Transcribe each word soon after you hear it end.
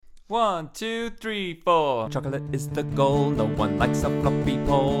1, 2, 3, 4. Chocolate is the goal, no one likes a floppy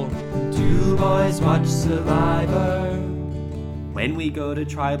pole. Two boys watch Survivor. When we go to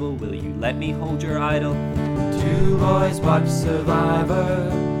tribal, will you let me hold your idol? Two boys watch Survivor,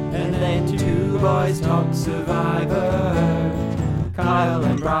 and then two boys talk Survivor. Kyle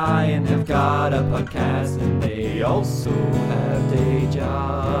and Bryan have got a podcast, and they also have day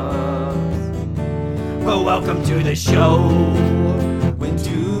jobs. Well, welcome to the show. When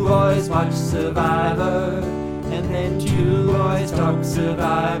two boys watch Survivor, and then two boys talk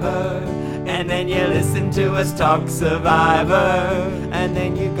Survivor, And then you listen to us talk Survivor. and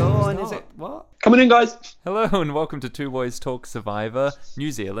then you go and is it what? Coming in, guys. Hello and welcome to Two Boys Talk Survivor,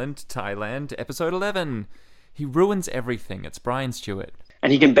 New Zealand, Thailand, episode 11. He ruins everything. It's Brian Stewart.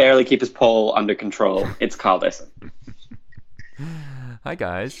 And he can barely keep his pole under control. It's Carl Dyson. Hi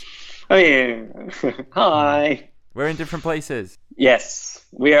guys. Oh, yeah. Hi. We're in different places. Yes,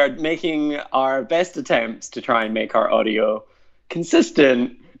 we are making our best attempts to try and make our audio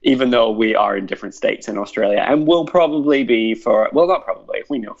consistent, even though we are in different states in Australia, and will probably be for, well, not probably,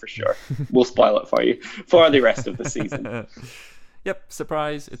 we know for sure. We'll spoil it for you for the rest of the season. Yep,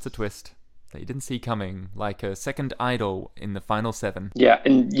 surprise, it's a twist that you didn't see coming, like a second idol in the final 7. Yeah,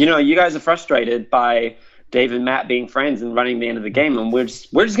 and you know, you guys are frustrated by Dave and Matt being friends and running the end of the game, and we're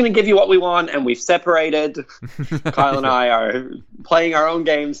just going to give you what we want, and we've separated. Kyle and I are playing our own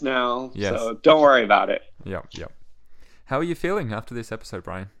games now, Yes. so don't worry about it. Yep. How are you feeling after this episode,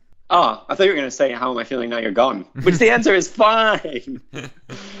 Brian? Oh, I thought you were going to say, how am I feeling now you're gone? Which the answer is fine.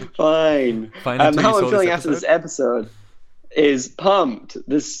 Fine. Fine until you How saw I'm feeling this after this episode is pumped.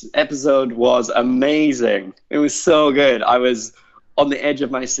 This episode was amazing. It was so good. I was on the edge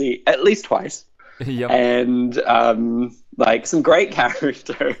of my seat at least twice. Yep. And like some great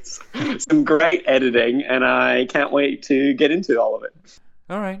characters, some great editing, and I can't wait to get into all of it.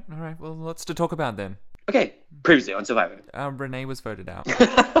 All right. Well, lots to talk about then. Okay, previously on Survivor. Renee was voted out.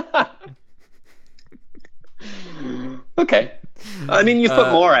 Okay. I mean, you've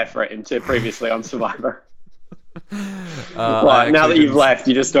put more effort into previously on Survivor. Now that you've left,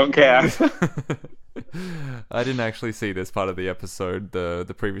 you just don't care. I didn't actually see this part of the episode,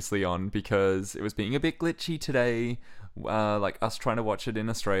 the previously on, because it was being a bit glitchy today. Like us trying to watch it in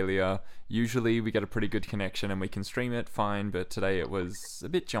Australia, usually we get a pretty good connection and we can stream it fine, but today it was a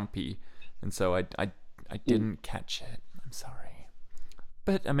bit jumpy, and so I didn't catch it. I'm sorry.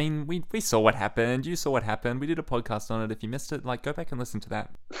 But I mean, we saw what happened. You saw what happened. We did a podcast on it. If you missed it, like, go back and listen to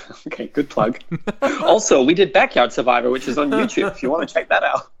that. Okay, good plug. Also, we did Backyard Survivor, which is on YouTube if you want to check that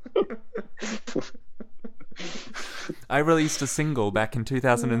out. I released a single back in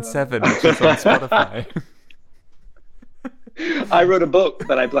 2007, which is on Spotify. I wrote a book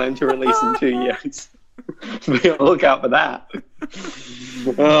that I plan to release in 2 years. Look out for that.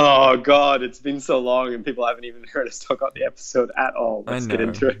 Oh God, it's been so long and people haven't even heard us talk about the episode at all. Let's get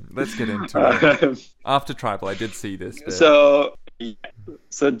into it. Let's get into it. After Tribal, I did see this bit. So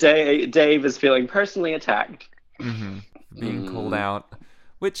Dave is feeling personally attacked. Being called out,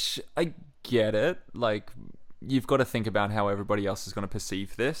 which I get it. Like, you've got to think about how everybody else is going to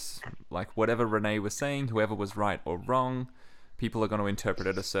perceive this. Like, whatever Renee was saying, whoever was right or wrong, people are going to interpret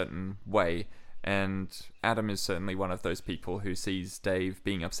it a certain way. And Adam is certainly one of those people who sees Dave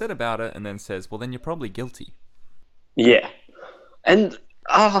being upset about it and then says, well, then you're probably guilty. Yeah. And,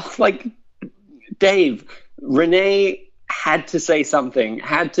 like, Dave, Renee had to say something,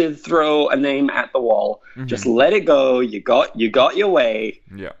 had to throw a name at the wall. Just let it go. You got your way.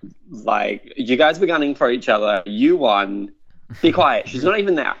 Yeah. Like, you guys were gunning for each other. You won. Be quiet. She's not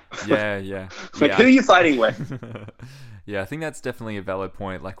even there. Yeah. Like, who are you fighting with? Yeah, I think that's definitely a valid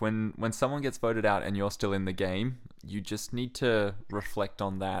point. Like, when someone gets voted out and you're still in the game, you just need to reflect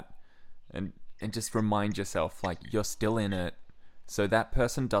on that and just remind yourself, like, you're still in it, so that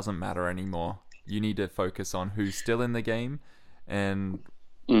person doesn't matter anymore. You need to focus on who's still in the game and,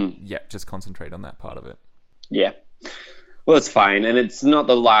 just concentrate on that part of it. Yeah. Well, it's fine, and it's not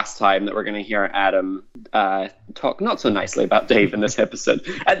the last time that we're going to hear Adam talk not so nicely about Dave in this episode.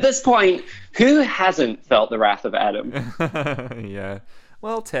 At this point, who hasn't felt the wrath of Adam? Yeah.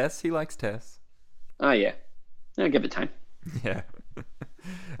 Well, Tess. He likes Tess. Oh, yeah. I'll give it time. Yeah.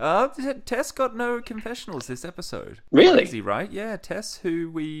 Tess got no confessionals this episode. Really? Crazy, right? Yeah, Tess, who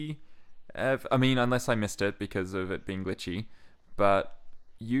we have... I mean, unless I missed it because of it being glitchy, but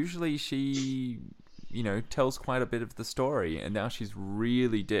usually she... tells quite a bit of the story, and now she's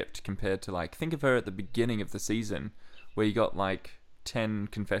really dipped compared to, like, think of her at the beginning of the season where you got like 10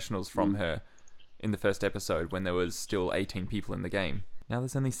 confessionals from her in the first episode when there was still 18 people in the game. Now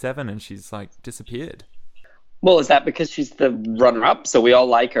there's only 7 and she's like disappeared. Well, is that because she's the runner-up? So we all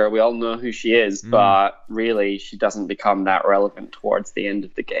like her, we all know who she is, but really she doesn't become that relevant towards the end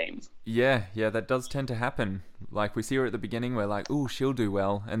of the game. Yeah, that does tend to happen. Like, we see her at the beginning, we're like, ooh, she'll do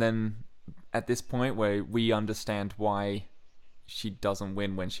well. And then at this point where we understand why she doesn't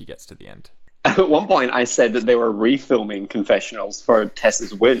win when she gets to the end. At one point I said that they were refilming confessionals for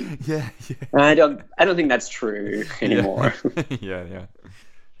Tessa's win. Yeah. I don't think that's true anymore. Yeah.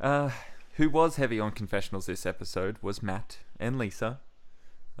 Who was heavy on confessionals this episode was Matt and Lisa.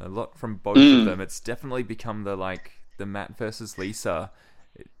 A lot from both of them. It's definitely become the Matt versus Lisa.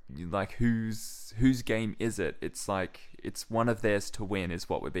 Like, whose game is it? It's like, it's one of theirs to win is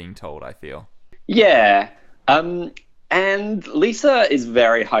what we're being told, I feel. Yeah. And Lisa is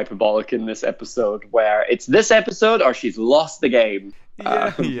very hyperbolic in this episode, where it's this episode or she's lost the game.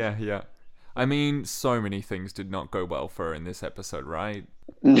 Yeah. I mean, so many things did not go well for her in this episode, right?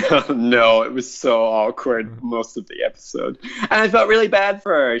 No, it was so awkward most of the episode. And I felt really bad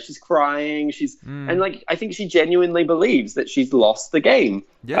for her. She's crying. And I think she genuinely believes that she's lost the game.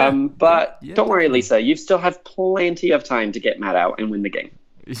 Yeah. But don't worry, Lisa. You still have plenty of time to get Matt out and win the game.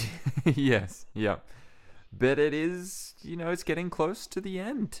 Yes, yeah. But it is, it's getting close to the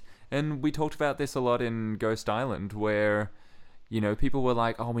end. And we talked about this a lot in Ghost Island, where, people were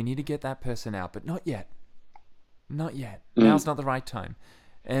like, oh, we need to get that person out, but not yet. Now's not the right time.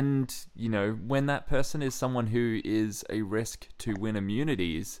 And, when that person is someone who is a risk to win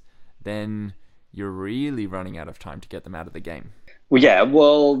immunities, then you're really running out of time to get them out of the game. Well, yeah,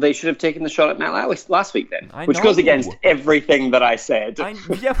 they should have taken the shot at Matt last week then, which goes against everything that I said.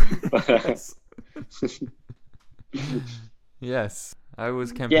 Yes, I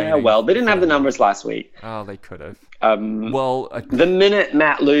was campaigning. Yeah, well, they didn't have the numbers last week. Oh, they could have. The minute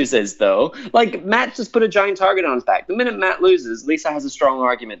Matt loses, though, Matt just put a giant target on his back. The minute Matt loses, Lisa has a strong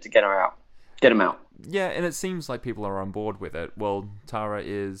argument to get him out. Yeah, and it seems like people are on board with it. Well, Tara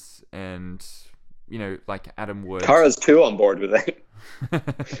is, and Adam would. Tara's too on board with it.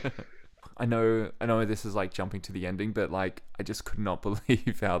 I know this is jumping to the ending, but I just could not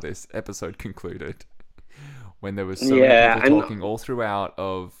believe how this episode concluded. When there was so many people talking all throughout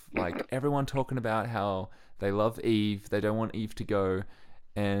of everyone talking about how they love Eve, they don't want Eve to go,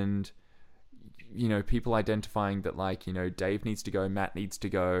 and people identifying that Dave needs to go, Matt needs to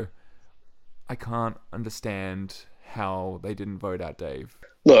go. I can't understand how they didn't vote out Dave.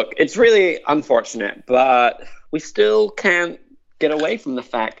 Look, it's really unfortunate, but we still can't get away from the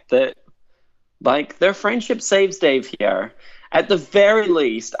fact that their friendship saves Dave here. At the very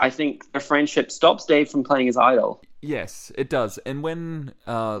least, I think their friendship stops Dave from playing his idol. Yes, it does. And when,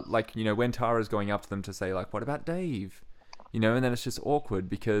 when Tara's going up to them to say, what about Dave? And then it's just awkward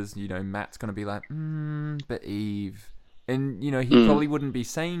because, Matt's going to be like, but Eve. And, he probably wouldn't be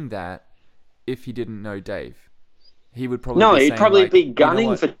saying that if he didn't know Dave. He would probably be saying, he'd probably be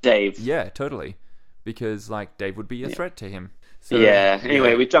gunning for Dave. Yeah, totally. Because, Dave would be a threat to him. So,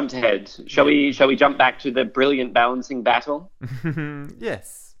 anyway, we jumped ahead. Shall we jump back to the brilliant balancing battle?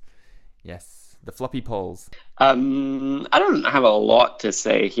 Yes. The floppy poles. I don't have a lot to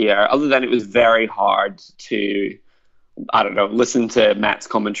say here, other than it was very hard to, listen to Matt's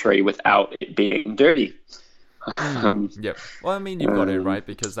commentary without it being dirty. Yep. Well, I mean, you've got it, right?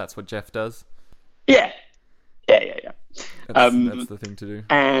 Because that's what Jeff does. Yeah. That's the thing to do.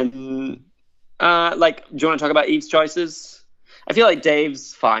 And, do you want to talk about Eve's choices? I feel like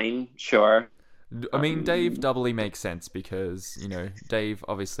Dave's fine, sure. I mean, Dave doubly makes sense because, Dave,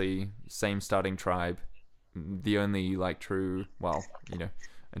 obviously, same starting tribe, the only, true,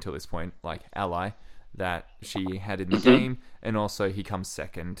 until this point, ally that she had in the game, and also he comes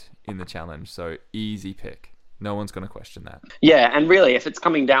second in the challenge, so easy pick. No one's going to question that. Yeah, and really, if it's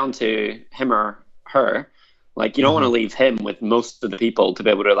coming down to him or her, you don't want to leave him with most of the people to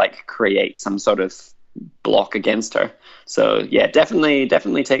be able to, create some sort of block against her. So yeah, definitely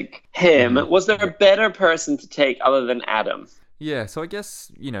take him. Was there a better person to take other than Adam? Yeah, so I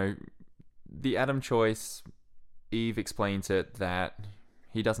guess, the Adam choice, Eve explains it that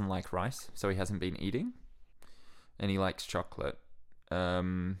he doesn't like rice, so he hasn't been eating, and he likes chocolate,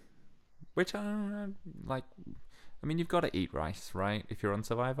 which you've got to eat rice, right, if you're on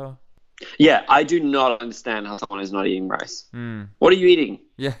Survivor? Yeah, I do not understand how someone is not eating rice. What are you eating?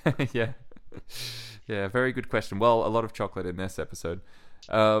 Yeah, very good question. Well, a lot of chocolate in this episode.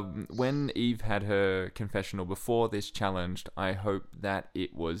 When Eve had her confessional before this challenge, I hope that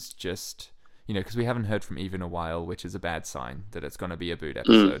it was just, because we haven't heard from Eve in a while, which is a bad sign that it's going to be a boot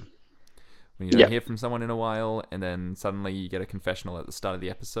episode. When you don't hear from someone in a while, and then suddenly you get a confessional at the start of the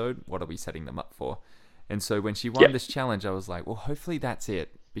episode, what are we setting them up for? And so when she won this challenge, I was like, well, hopefully that's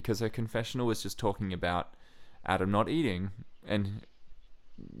it, because her confessional was just talking about Adam not eating, and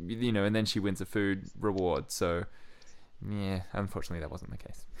and then she wins a food reward. So yeah, unfortunately that wasn't the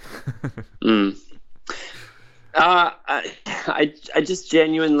case. I just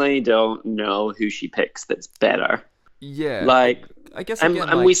genuinely don't know who she picks that's better. Yeah, like I guess and, again,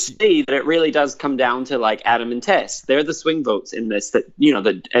 and we see that it really does come down to like Adam and Tess. They're the swing votes in this that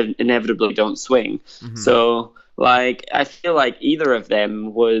that inevitably don't swing. Mm-hmm. So like I feel like either of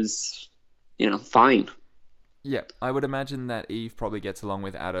them was fine. Yeah, I would imagine that Eve probably gets along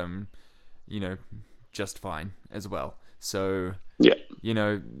with Adam, just fine as well. So yeah,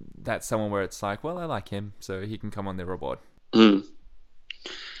 that's someone where it's like, well, I like him, so he can come on the reward.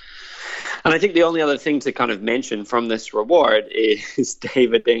 And I think the only other thing to kind of mention from this reward is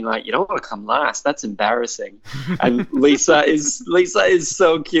David being like, "You don't want to come last. That's embarrassing." And Lisa is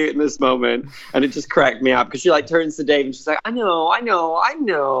so cute in this moment, and it just cracked me up because she like turns to Dave and she's like, "I know."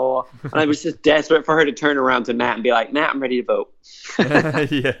 And I was just desperate for her to turn around to Matt and be like, "Matt, I'm ready to vote."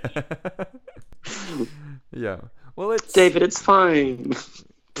 Yeah. Yeah. Well, it's David. It's fine.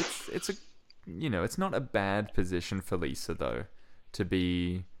 It's a it's not a bad position for Lisa though to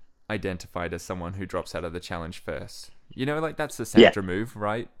be identified as someone who drops out of the challenge first. Like that's the Sandra move,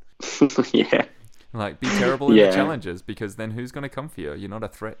 right? Yeah. Like be terrible in the challenges because then who's going to come for you? You're not a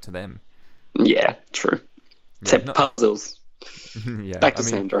threat to them. Yeah, true. Except puzzles. Yeah. Back to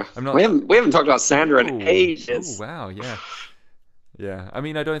Sandra. I'm we haven't talked about Sandra in ages. Oh wow, yeah. Yeah. I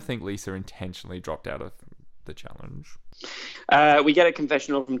mean, I don't think Lisa intentionally dropped out of the challenge. We get a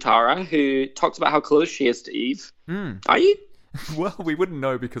confessional from Tara who talks about how close she is to Eve. Are you? Well, we wouldn't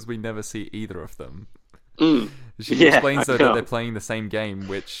know because we never see either of them. She Yeah, explains that they're playing the same game,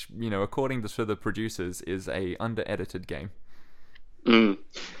 which, according to the producers, is a under-edited game.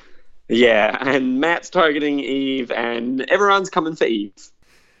 Yeah, and Matt's targeting Eve, and everyone's coming for Eve.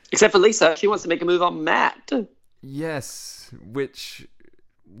 Except for Lisa. She wants to make a move on Matt. Yes, which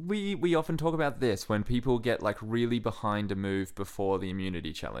we often talk about this when people get like really behind a move before the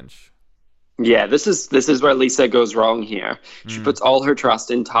immunity challenge. Yeah, this is where Lisa goes wrong here. She puts all her trust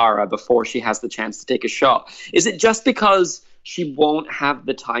in Tara before she has the chance to take a shot. Is it just because she won't have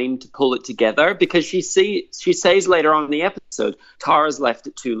the time to pull it together? Because she says later on in the episode, Tara's left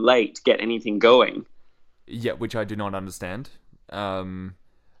it too late to get anything going. Yeah, which I do not understand.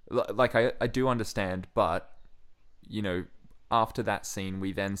 Like I do understand, but after that scene,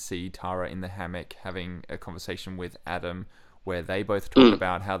 we then see Tara in the hammock having a conversation with Adam, where they both talk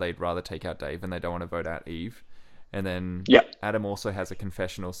about how they'd rather take out Dave and they don't want to vote out Eve. And then Adam also has a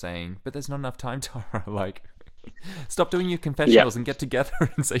confessional saying, but there's not enough time, Tara. Like, stop doing your confessionals and get together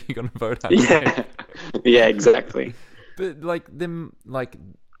and say you're going to vote out Dave. Yeah, exactly. But,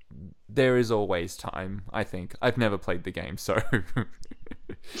 there is always time, I think. I've never played the game, so...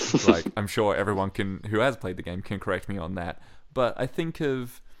 I'm sure everyone who has played the game can correct me on that. But I think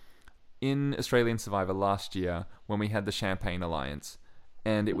of... in Australian Survivor last year when we had the Champagne Alliance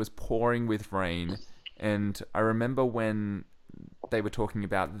and it was pouring with rain, and I remember when they were talking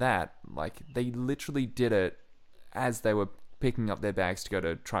about that, like they literally did it as they were picking up their bags to go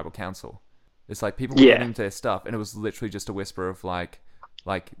to tribal council. It's like people were getting their stuff and it was literally just a whisper of like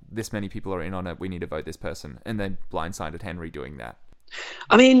this many people are in on it, we need to vote this person, and then blindsided Henry doing that.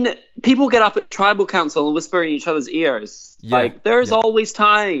 I mean, people get up at tribal council and whisper in each other's ears. Yeah, there's always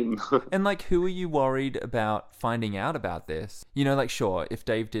time. And who are you worried about finding out about this? Sure, if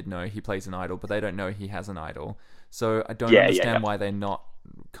Dave did know, he plays an idol, but they don't know he has an idol. So I don't understand why they're not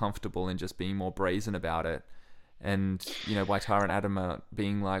comfortable in just being more brazen about it. And, why Tara and Adam are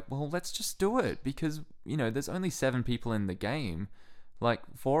being like, well, let's just do it. Because, there's only 7 people in the game.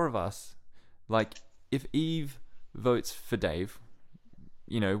 4 of us. If Eve votes for Dave...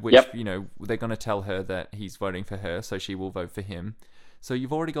 they're going to tell her that he's voting for her, so she will vote for him. So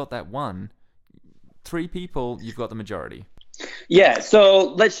you've already got that one. 3 people, you've got the majority. Yeah,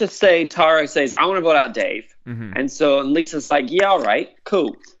 so let's just say Tara says, I want to vote out Dave. Mm-hmm. And Lisa's like, yeah, all right,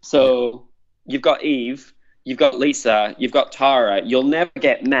 cool. So you've got Eve, you've got Lisa, you've got Tara. You'll never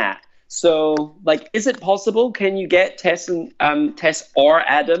get Matt. So, is it possible? Can you get Tess or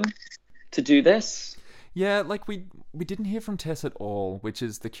Adam to do this? Yeah, we didn't hear from Tess at all, which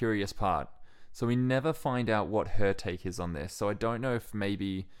is the curious part. So we never find out what her take is on this. So I don't know if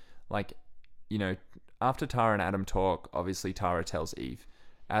maybe, after Tara and Adam talk, obviously Tara tells Eve.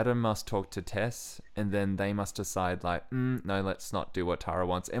 Adam must talk to Tess, and then they must decide, no, let's not do what Tara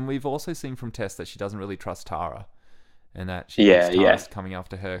wants. And we've also seen from Tess that she doesn't really trust Tara. and that she thinks Tara's coming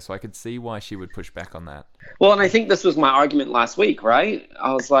after her. So I could see why she would push back on that. Well, and I think this was my argument last week, right?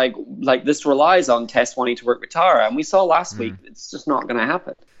 I was like this relies on Tess wanting to work with Tara, and we saw last week it's just not going to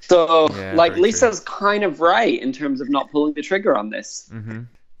happen. So, Lisa's kind of right in terms of not pulling the trigger on this. Mm-hmm.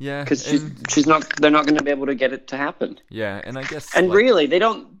 Yeah, because she's not. They're not going to be able to get it to happen. Yeah, and I guess, and really, they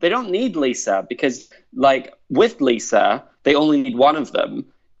don't need Lisa, because like with Lisa, they only need one of them.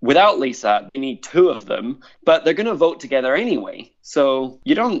 Without Lisa, they need two of them, but they're going to vote together anyway. So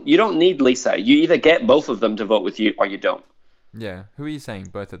you don't need Lisa. You either get both of them to vote with you, or you don't. Yeah, who are you saying?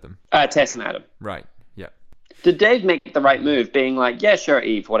 Both of them? Tess and Adam. Right. Yeah. Did Dave make the right move, being like, yeah, sure,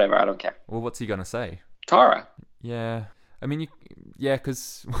 Eve, whatever, I don't care? Well, what's he gonna say? Tara. Yeah. I mean,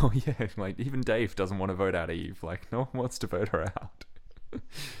 because like even Dave doesn't want to vote out Eve. Like, no one wants to vote her out.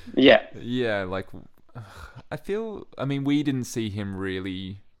 Yeah. Yeah, like, I mean, we didn't see him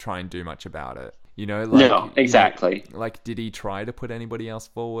really try and do much about it. You know, like, no, exactly. Like, did he try to put anybody else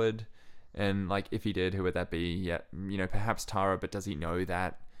forward? And like, if he did, who would that be? Yeah, you know, perhaps Tara, but does he know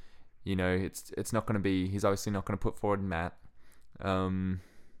that? You know, it's not going to be. He's obviously not going to put forward Matt.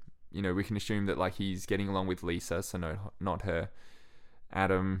 You know, we can assume that like he's getting along with Lisa, so no, not her.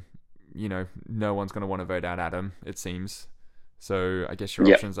 Adam, you know, no one's going to want to vote out Adam, it seems. So I guess your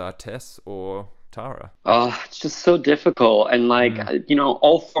options are Tess or Tara. Oh, it's just so difficult. And like, you know,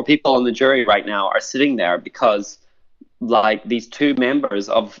 all four people on the jury right now are sitting there because like these two members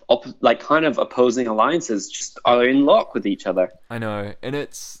of like kind of opposing alliances just are in lock with each other. I know. And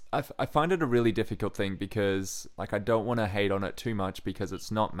I find it a really difficult thing because like I don't want to hate on it too much because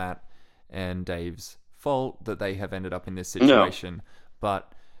it's not Matt and Dave's fault that they have ended up in this situation. No.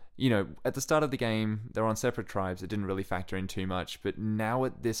 But, you know, at the start of the game, they're on separate tribes. It didn't really factor in too much. But now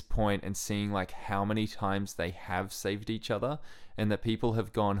at this point and seeing like how many times they have saved each other and that people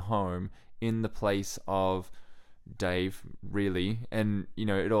have gone home in the place of Dave, really. And, you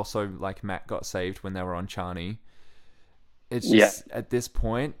know, it also like Matt got saved when they were on Chani. It's just at this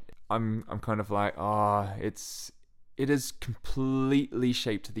point, I'm kind of like, it has completely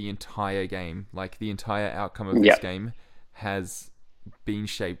shaped the entire game. Like the entire outcome of this game has been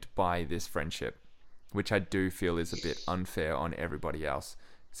shaped by this friendship, which I do feel is a bit unfair on everybody else,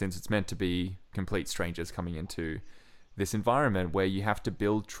 since it's meant to be complete strangers coming into this environment where you have to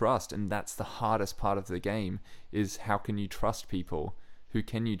build trust, and that's the hardest part of the game, is how can you trust people? Who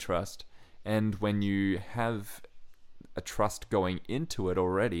can you trust? And when you have a trust going into it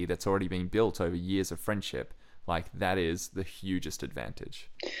already, that's already been built over years of friendship, like that is the hugest advantage.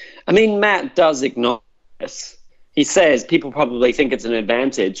 I mean, Matt does ignore this. He says people probably think it's an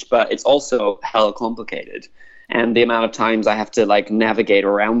advantage, but it's also hella complicated. And the amount of times I have to like navigate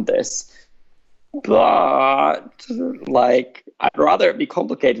around this. But like, I'd rather it be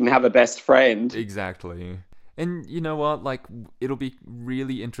complicated and have a best friend. Exactly. And you know what? Like, it'll be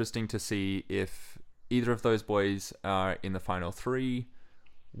really interesting to see if either of those boys are in the final three,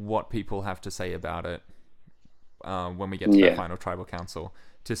 what people have to say about it when we get to the final tribal council,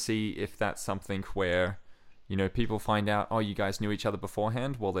 to see if that's something where, you know, people find out, oh, you guys knew each other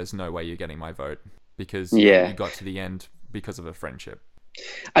beforehand? Well, there's no way you're getting my vote because you got to the end because of a friendship.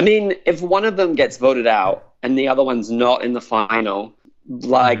 I mean, if one of them gets voted out and the other one's not in the final,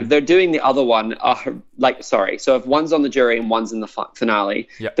 like they're doing the other one, so if one's on the jury and one's in the finale,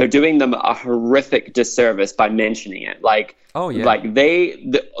 they're doing them a horrific disservice by mentioning it. Like, like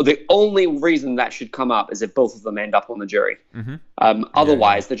the only reason that should come up is if both of them end up on the jury.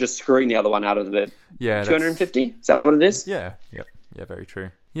 Otherwise, they're just screwing the other one out of the 250. Is that what it is? Yeah, very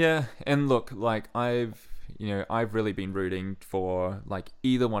true. Yeah, and look, like I've really been rooting for like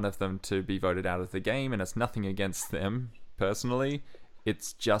either one of them to be voted out of the game, and it's nothing against them personally.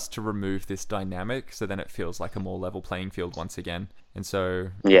 It's just to remove this dynamic, so then it feels like a more level playing field once again. And so,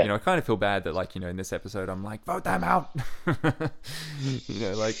 you know, I kind of feel bad that, like, you know, in this episode, I'm like, vote them out. You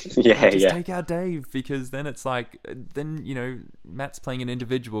know, like, just take out Dave, because then it's like, then, you know, Matt's playing an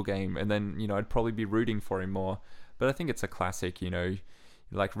individual game, and then, you know, I'd probably be rooting for him more. But I think it's a classic, you know,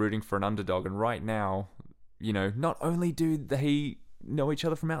 like rooting for an underdog. And right now, you know, not only do they know each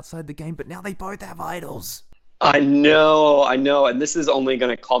other from outside the game, but now they both have idols. I know, and this is only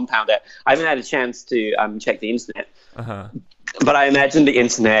going to compound it. I haven't had a chance to check the internet, but I imagine the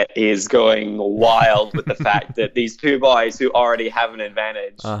internet is going wild with the fact that these two boys who already have an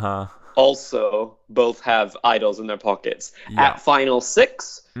advantage also both have idols in their pockets. At final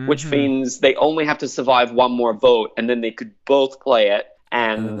 6, which means they only have to survive one more vote, and then they could both play it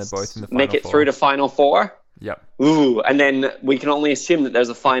and make it through to final 4. Yep. Ooh, and then we can only assume that there's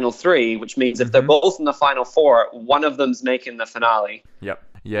a final 3, which means if they're both in the final 4, one of them's making the finale. Yep.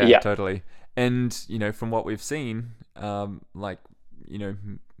 Yeah, totally. And, you know, from what we've seen, Like,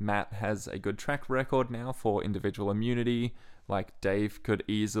 Matt has a good track record now for individual immunity. Like, Dave could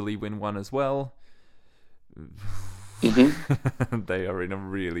easily win one as well. Mm-hmm. They are in a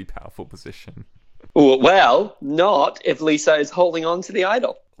really powerful position. Well, not if Lisa is holding on to the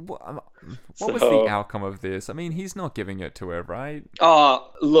idol. What was the outcome of this? I mean, he's not giving it to her, right?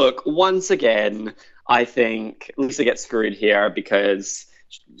 Look, once again, I think Lisa gets screwed here because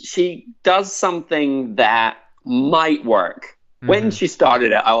she does something that might work. Mm-hmm. When she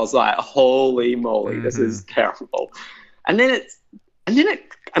started it, I was like, holy moly, this is terrible. And then it,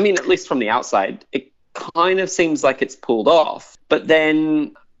 I mean, at least from the outside, it kind of seems like it's pulled off. But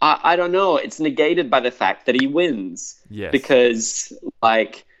then, I don't know, it's negated by the fact that he wins. Yes. Because,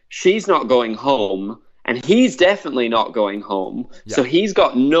 like, she's not going home, and he's definitely not going home. Yep. So he's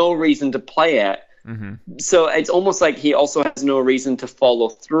got no reason to play it. Mm-hmm. So it's almost like he also has no reason to follow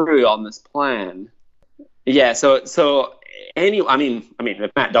through on this plan. Yeah, so anyway, I mean,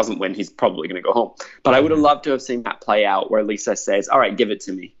 if Matt doesn't win, he's probably going to go home. But I would have loved to have seen that play out where Lisa says, all right, give it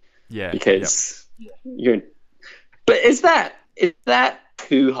to me. Yeah. Because you're... But is that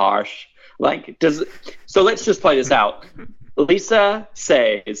too harsh? Like, so let's just play this out. Lisa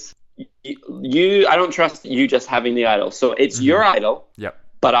says, I don't trust you just having the idol. So it's your idol. Yep.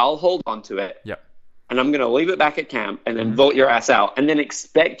 But I'll hold on to it. Yep. And I'm going to leave it back at camp and then vote your ass out and then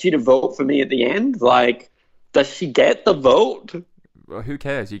expect you to vote for me at the end? Like, does she get the vote? Well, who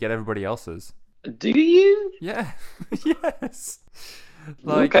cares? You get everybody else's. Do you? Yeah. Yes.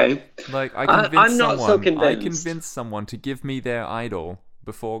 Like, okay. Like, I'm not so convinced. I convinced someone to give me their idol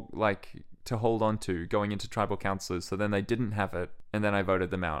before, like, to hold on to going into tribal councils. So then they didn't have it. And then I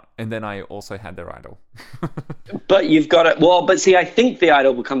voted them out. And then I also had their idol. But you've got it. Well, but see, I think the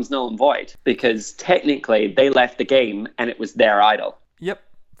idol becomes null and void because technically they left the game and it was their idol. Yep.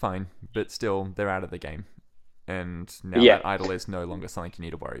 Fine. But still, they're out of the game. And now that idol is no longer something you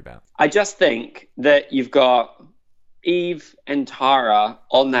need to worry about. I just think that you've got Eve and Tara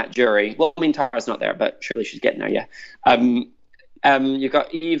on that jury. Well, I mean, Tara's not there, but surely she's getting there, yeah. You've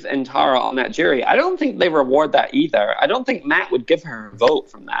got Eve and Tara on that jury. I don't think they reward that either. I don't think Matt would give her a vote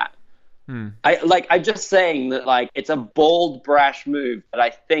from that. I'm just saying that, like, it's a bold, brash move that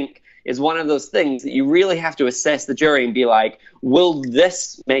I think is one of those things that you really have to assess the jury and be like, will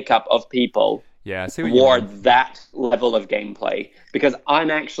this makeup of people reward that level of gameplay? Because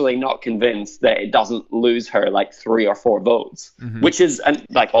I'm actually not convinced that it doesn't lose her like 3 or 4 votes, which is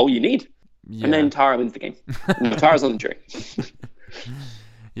like all you need. Yeah. And then Tara wins the game. And Tara's on the jury.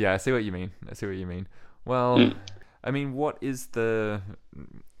 Yeah, I see what you mean. Well, I mean, what is the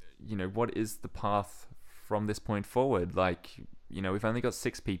path from this point forward? Like, we've only got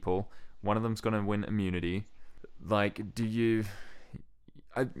 6 people. One of them's going to win immunity. Like,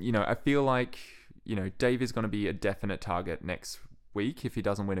 I feel like, Dave is going to be a definite target next week if he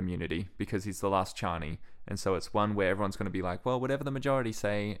doesn't win immunity because he's the last Charney. And so it's one where everyone's going to be like, well, whatever the majority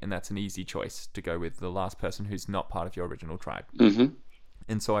say, and that's an easy choice to go with the last person who's not part of your original tribe. Mm-hmm.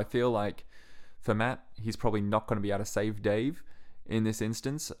 And so I feel like for Matt, he's probably not going to be able to save Dave in this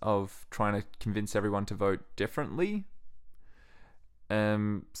instance of trying to convince everyone to vote differently.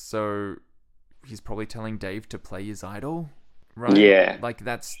 So he's probably telling Dave to play his idol, right? Yeah. Like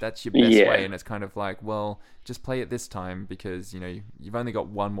that's your best way, and it's kind of like, well, just play it this time because you've only got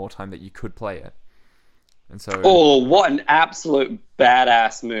one more time that you could play it. And so, what an absolute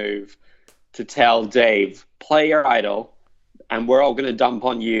badass move to tell Dave, play your idol, and we're all going to dump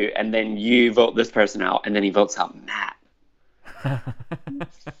on you, and then you vote this person out, and then he votes out Matt.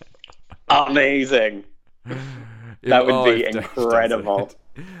 Amazing. That would be incredible.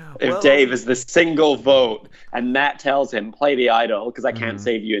 If Dave is the single vote, and Matt tells him, play the idol, because I can't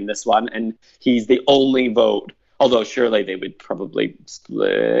save you in this one, and he's the only vote. Although surely they would probably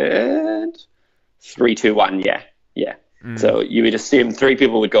split... 3, 2, 1, yeah. So you would assume 3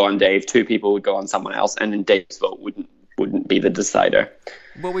 people would go on Dave, 2 people would go on someone else, and then Dave's vote wouldn't be the decider.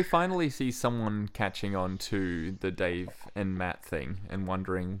 Well, we finally see someone catching on to the Dave and Matt thing and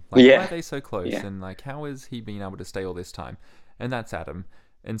wondering, like, why are they so close? Yeah. And, like, how is he being able to stay all this time? And that's Adam.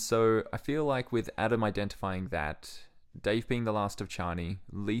 And so I feel like with Adam identifying that, Dave being the last of Charney,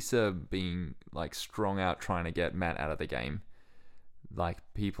 Lisa being, like, strong out trying to get Matt out of the game, like,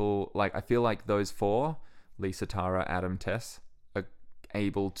 people, like, I feel like those 4, Lisa, Tara, Adam, Tess, are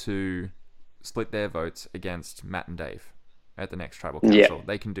able to split their votes against Matt and Dave at the next tribal council. Yeah.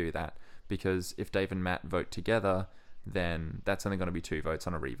 They can do that because if Dave and Matt vote together, then that's only going to be 2 votes.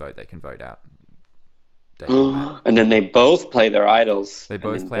 On a revote, they can vote out Dave and Matt. And then they both play their idols. They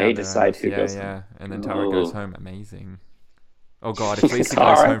both play They decide who goes home. Yeah, and then Tara goes home. Amazing. Oh God, if Lisa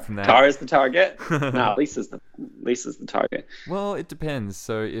goes home from that, Tara's the target. No, Lisa's the target. well, it depends.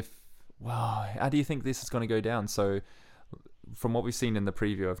 So how do you think this is going to go down? So, from what we've seen in the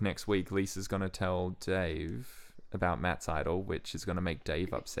preview of next week, Lisa's going to tell Dave about Matt's idol, which is going to make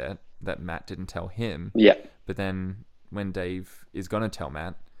Dave upset that Matt didn't tell him. Yeah. But then when Dave is going to tell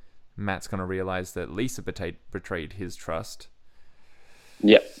Matt, Matt's going to realize that Lisa betrayed his trust.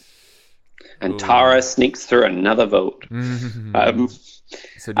 Yep. And Tara sneaks through another vote.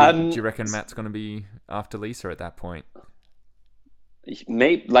 So do you reckon Matt's going to be after Lisa at that point?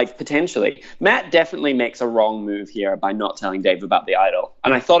 Maybe, like, potentially. Matt definitely makes a wrong move here by not telling Dave about the idol.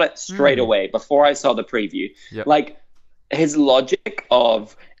 And I thought it straight away before I saw the preview. Yep. Like, his logic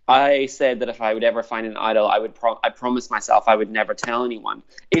of, I said that if I would ever find an idol, I promised myself I would never tell anyone,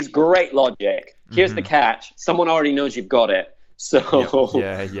 is great logic. Here's the catch. Someone already knows you've got it. So,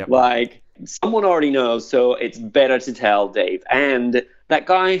 like, someone already knows, so it's better to tell Dave. And that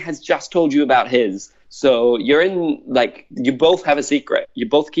guy has just told you about his. So you're in, like, you both have a secret. You're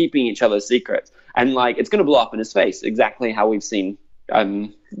both keeping each other's secrets. And, like, it's going to blow up in his face, exactly how we've seen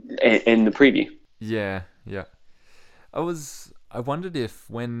in the preview. Yeah. I wondered if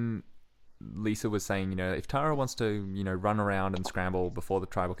when Lisa was saying, if Tara wants to, run around and scramble before the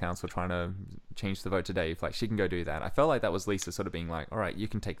tribal council trying to change the vote to Dave, like, she can go do that. I felt like that was Lisa sort of being like, all right, you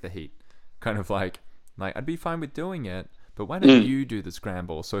can take the heat. Kind of like I'd be fine with doing it, but why don't you do the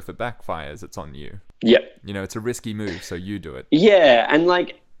scramble? So if it backfires, it's on you. Yep. It's a risky move, so you do it. Yeah, and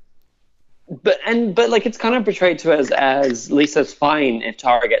like, but like, it's kind of portrayed to us as Lisa's fine if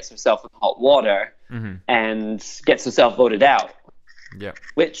Tara gets herself in hot water and gets herself voted out. Yeah.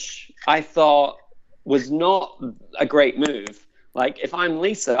 Which I thought was not a great move. Like, if I'm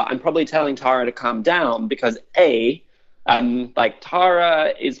Lisa, I'm probably telling Tara to calm down because like,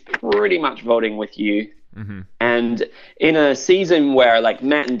 Tara is pretty much voting with you. And in a season where, like,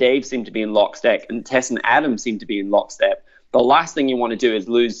 Matt and Dave seem to be in lockstep and Tess and Adam seem to be in lockstep, the last thing you want to do is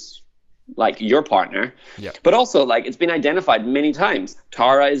lose, like, your partner. Yeah. But also, like, it's been identified many times,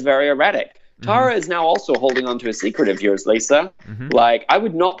 Tara is very erratic. Tara is now also holding on to a secret of yours, Lisa. Like, I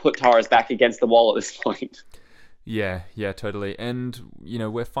would not put Tara's back against the wall at this point. Yeah, totally. And,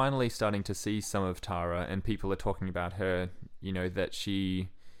 we're finally starting to see some of Tara, and people are talking about her, that she,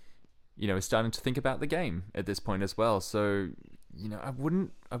 is starting to think about the game at this point as well. So, I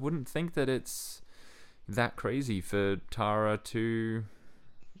wouldn't think that it's that crazy for Tara to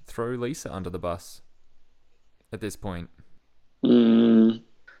throw Lisa under the bus at this point.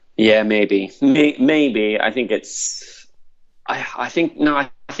 Yeah, maybe. Maybe. I think it's... I think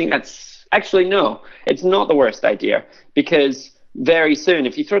that's... Actually, no. It's not the worst idea. Because very soon,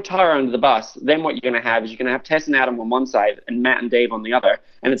 if you throw Tara under the bus, then what you're going to have is you're going to have Tess and Adam on one side and Matt and Dave on the other.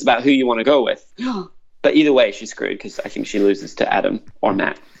 And it's about who you want to go with. But either way, she's screwed because I think she loses to Adam or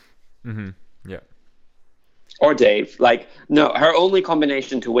Matt. Yeah. Or Dave. Like, no, her only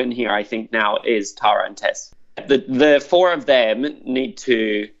combination to win here, I think, now is Tara and Tess. The four of them need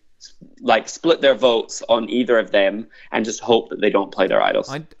to, like, split their votes on either of them and just hope that they don't play their idols.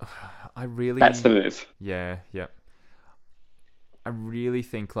 I really... That's the move. Yeah. I really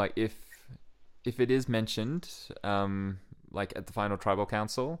think, like, if it is mentioned, like, at the final tribal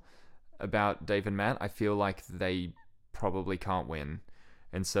council about Dave and Matt, I feel like they probably can't win.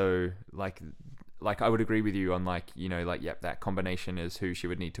 And so, like I would agree with you on, like, yep, that combination is who she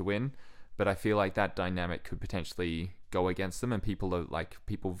would need to win. But I feel like that dynamic could potentially go against them, and people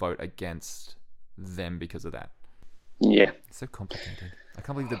vote against them because of that. Yeah. It's so complicated. I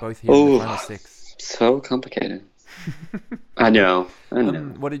can't believe they're both here in the final six. So complicated. I know.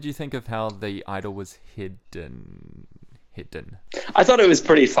 What did you think of how the idol was hidden? I thought it was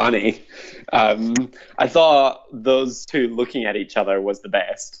pretty funny. I thought those two looking at each other was the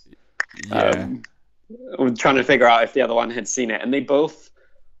best. Yeah. Trying to figure out if the other one had seen it, and they both...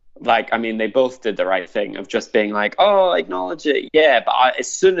 they both did the right thing of just being like, oh, acknowledge it. Yeah, but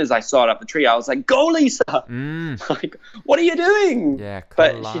as soon as I saw it up the tree, I was like, go, Lisa! Like, what are you doing? Yeah,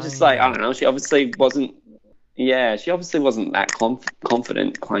 but she just, like, I don't know, she obviously wasn't that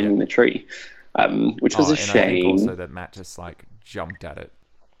confident climbing the tree, which was a shame. I think also that Matt just, like, jumped at it.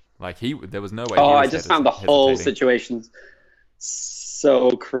 Like, there was no way. I just found the whole situation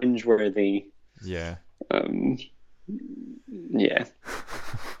so cringeworthy. Yeah. Yeah.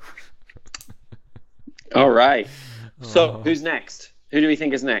 All right. So, who's next? Who do we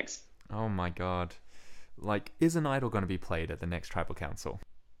think is next? Oh my god. Like, is an idol going to be played at the next tribal council?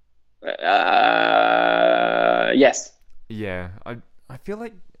 Yes. Yeah. I feel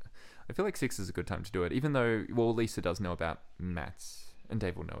like 6 is a good time to do it, even though, well, Lisa does know about Matt's, and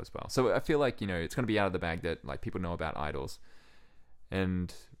Dave will know as well. So I feel like, it's going to be out of the bag that, like, people know about idols.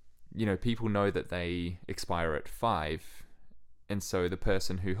 And, people know that they expire at 5. And so the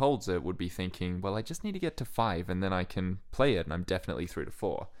person who holds it would be thinking, well, I just need to get to 5 and then I can play it and I'm definitely through to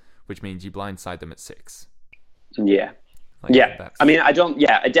 4, which means you blindside them at 6. Yeah. Like, Yeah. I mean, I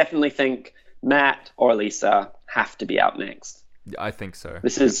definitely think Matt or Lisa have to be out next. I think so.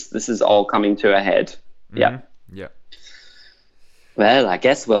 This is all coming to a head. Mm-hmm. Yeah. Yeah. Well, I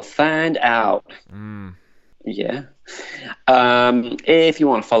guess we'll find out. Yeah. If you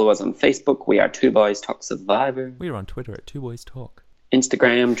want to follow us on Facebook, we are Two Boys Talk Survivor. We're on Twitter at Two Boys Talk.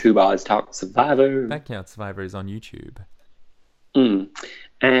 Instagram, Two Boys Talk Survivor. Backyard Survivor is on YouTube.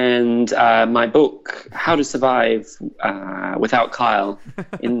 And my book, How to Survive Without Kyle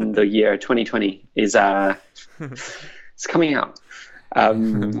in the year 2020, is it's coming out.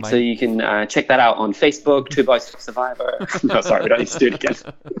 So you can check that out on Facebook, Two Boys Talk Survivor. No, sorry, we don't need to do it again.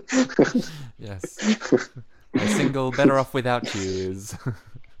 Yes. My single Better Off Without You is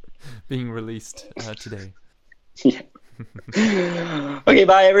being released today. Yeah. Okay,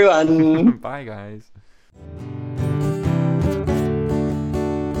 bye everyone. Bye guys.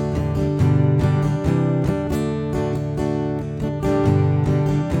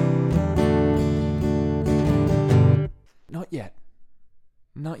 Not yet.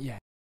 Not yet.